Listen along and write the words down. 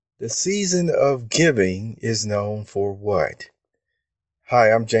The season of giving is known for what?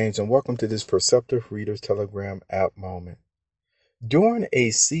 Hi, I'm James, and welcome to this Perceptive Readers Telegram app moment. During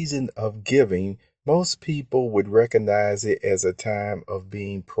a season of giving, most people would recognize it as a time of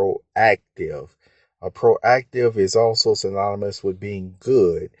being proactive. Proactive is also synonymous with being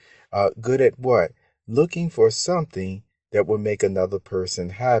good. Good at what? Looking for something that will make another person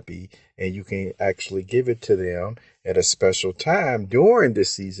happy, and you can actually give it to them at a special time during the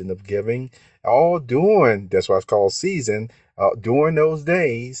season of giving. All during, that's why it's called season. During those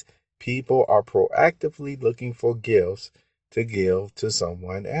days, people are proactively looking for gifts to give to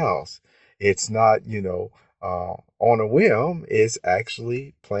someone else. It's not, on a whim, it's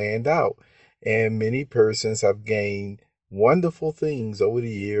actually planned out. And many persons have gained wonderful things over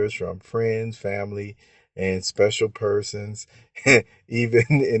the years from friends, family, and special persons, even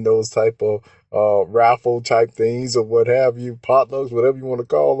in those type of raffle type things or what have you, potlucks, whatever you want to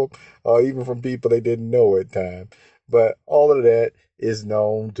call them, even from people they didn't know at time. But all of that is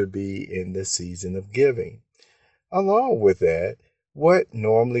known to be in the season of giving. Along with that, what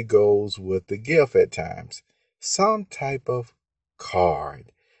normally goes with the gift at times? Some type of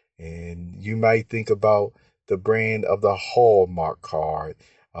card. And you might think about the brand of the Hallmark card,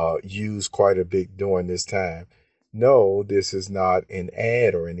 used quite a bit during this time. No, this is not an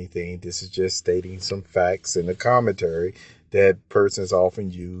ad or anything. This is just stating some facts in the commentary that persons often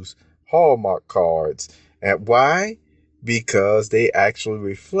use Hallmark cards. And why? Because they actually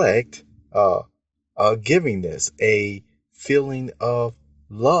reflect giving this a feeling of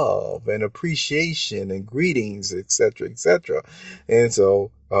love and appreciation and greetings, etc., etc. And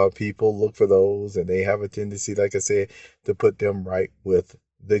so people look for those, and they have a tendency, like I said, to put them right with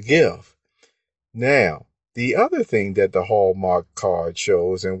the gift. Now, the other thing that the Hallmark card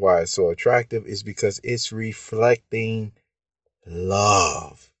shows and why it's so attractive is because it's reflecting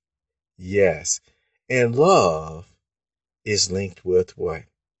love. Yes. And love is linked with what?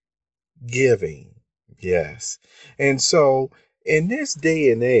 Giving. Yes. And so in this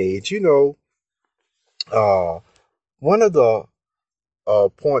day and age, uh, one of the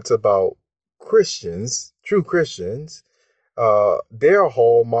points about Christians, true Christians, their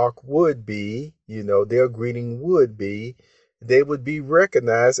hallmark would be, their greeting would be, they would be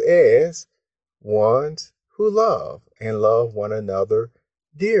recognized as ones who love and love one another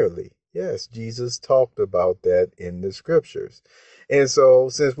dearly. Yes, Jesus talked about that in the scriptures. And so,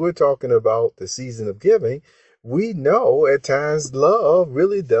 since we're talking about the season of giving, we know at times love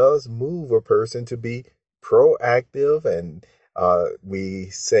really does move a person to be proactive, and we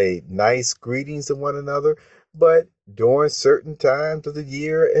say nice greetings to one another. But during certain times of the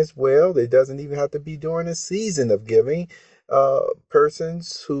year as well, it doesn't even have to be during a season of giving.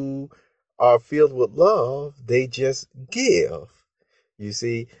 Persons who are filled with love, they just give. You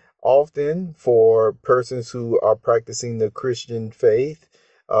see, often for persons who are practicing the Christian faith,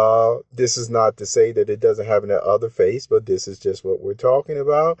 this is not to say that it doesn't have any other faiths, but this is just what we're talking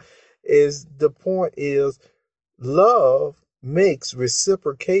about. Is the point is love makes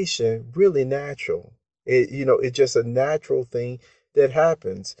reciprocation really natural. It's just a natural thing that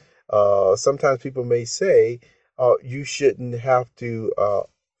happens. Sometimes people may say, you shouldn't have to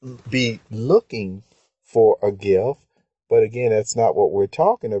be looking for a gift. But again, that's not what we're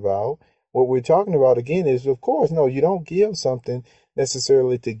talking about. What we're talking about again is, of course, no, you don't give something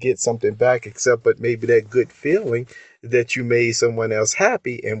necessarily to get something back, except but maybe that good feeling that you made someone else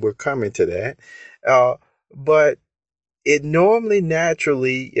happy, and we're coming to that. But it normally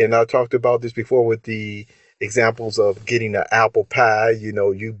naturally, and I talked about this before with the examples of getting an apple pie.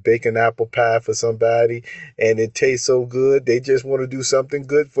 You bake an apple pie for somebody and it tastes so good, they just want to do something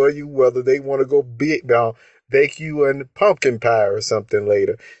good for you, whether they want to go bake you a pumpkin pie or something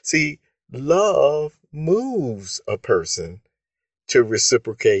later. See, love moves a person to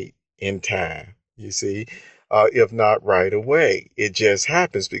reciprocate in time, you see, if not right away. It just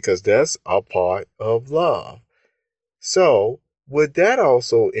happens because that's a part of love. So, with that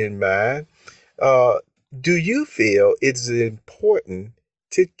also in mind, uh, do you feel it's important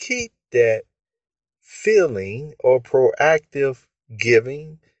to keep that feeling or proactive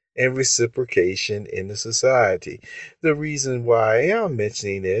giving and reciprocation in the society? The reason why I am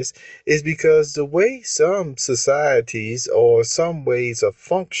mentioning this is because the way some societies or some ways of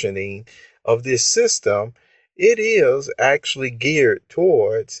functioning of this system, it is actually geared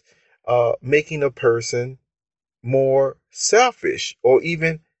towards making a person more selfish or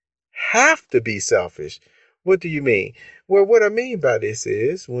even have to be selfish. What do you mean? Well, what I mean by this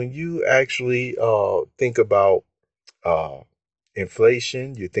is when you actually think about uh,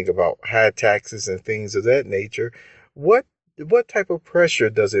 inflation, you think about high taxes and things of that nature. What what type of pressure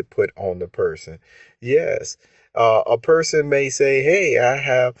does it put on the person? Yes, a person may say, "Hey, I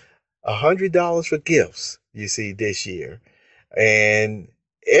have $100 for gifts, you see, this year." And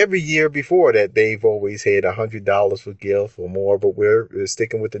every year before that, they've always had $100 for gifts or more, but we're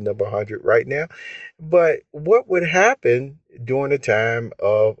sticking with the number 100 right now. But what would happen during a time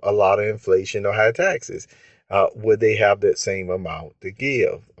of a lot of inflation or high taxes? Would they have that same amount to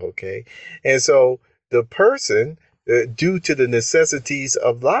give? Okay. And so the person, due to the necessities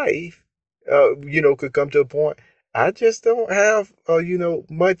of life, could come to a point. I just don't have,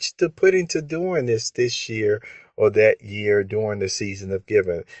 much to put into doing this year or that year during the season of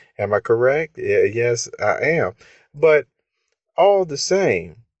giving. Am I correct? Yes, I am. But all the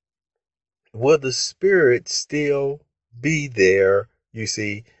same, will the spirit still be there, you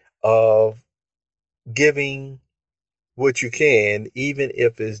see, of giving what you can, even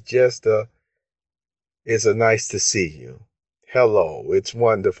if it's a nice to see you. Hello, it's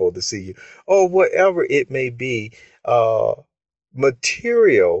wonderful to see you. Or whatever it may be. Uh,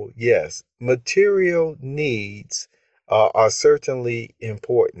 Material, yes, material needs are certainly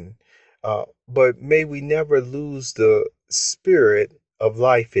important. But may we never lose the spirit of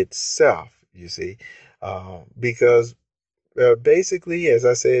life itself, you see. Because basically, as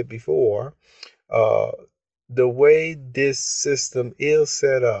I said before, uh, the way this system is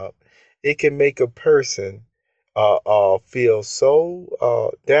set up, it can make a person feel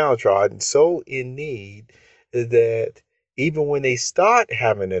so downtrodden, so in need that even when they start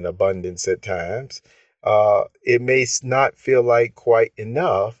having an abundance at times, it may not feel like quite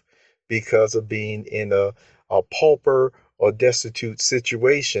enough because of being in a pauper or destitute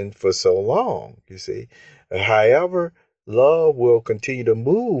situation for so long, you see. However, love will continue to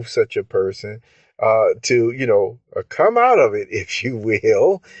move such a person to, come out of it, if you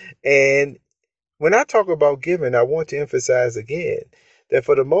will. And when I talk about giving, I want to emphasize again that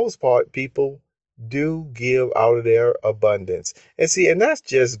for the most part, people do give out of their abundance. And see, and that's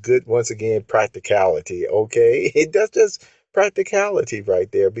just good, once again, practicality, okay? That's just practicality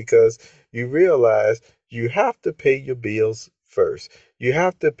right there, because you realize you have to pay your bills first. You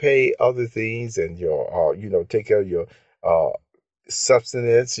have to pay other things and take care of your uh,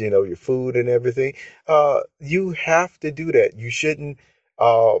 substance, your food and everything. You have to do that. You shouldn't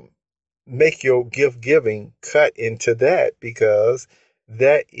um, make your gift giving cut into that, because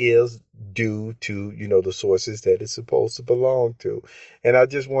that is due to, the sources that it's supposed to belong to. And I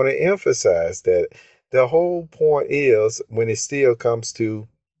just want to emphasize that the whole point is, when it still comes to,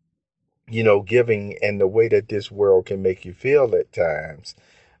 giving and the way that this world can make you feel at times,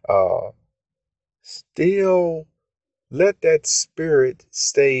 uh, still let that spirit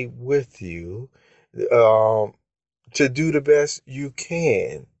stay with you, um, to do the best you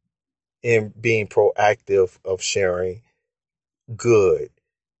can in being proactive of sharing good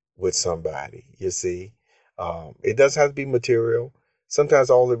with somebody, you see. It doesn't have to be material. Sometimes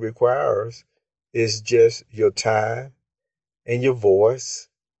all it requires is just your time and your voice,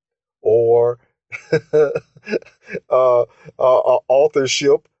 or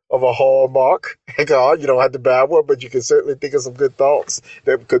authorship of a hallmark. God, you don't have to buy one, but you can certainly think of some good thoughts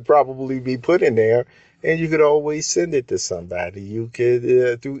that could probably be put in there, and you could always send it to somebody. You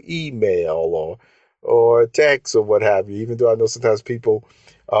could through email or text or what have you. Even though I know sometimes people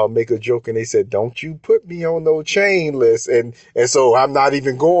make a joke and they said, "Don't you put me on no chain list," and so I'm not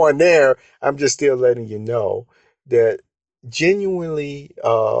even going there. I'm just still letting you know that genuinely.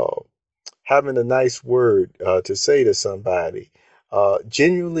 Having a nice word to say to somebody,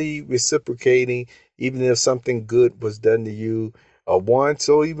 genuinely reciprocating, even if something good was done to you once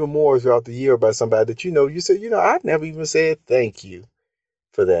or even more throughout the year by somebody that you said, I've never even said thank you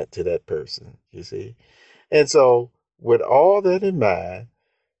for that to that person, you see. And so, with all that in mind,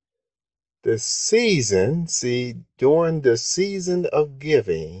 during the season of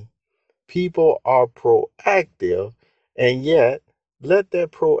giving, people are proactive, and yet let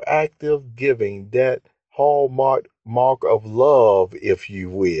that proactive giving, that hallmark mark of love, if you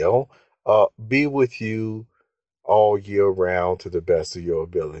will, be with you all year round to the best of your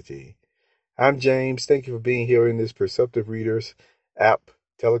ability. I'm James. Thank you for being here in this Perceptive Readers app,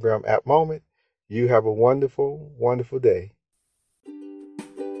 Telegram app moment. You have a wonderful, wonderful day.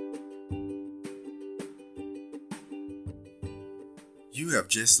 You have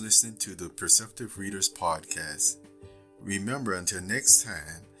just listened to the Perceptive Readers podcast. Remember, until next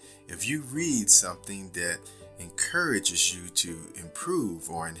time, if you read something that encourages you to improve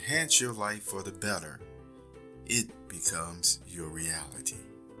or enhance your life for the better, it becomes your reality.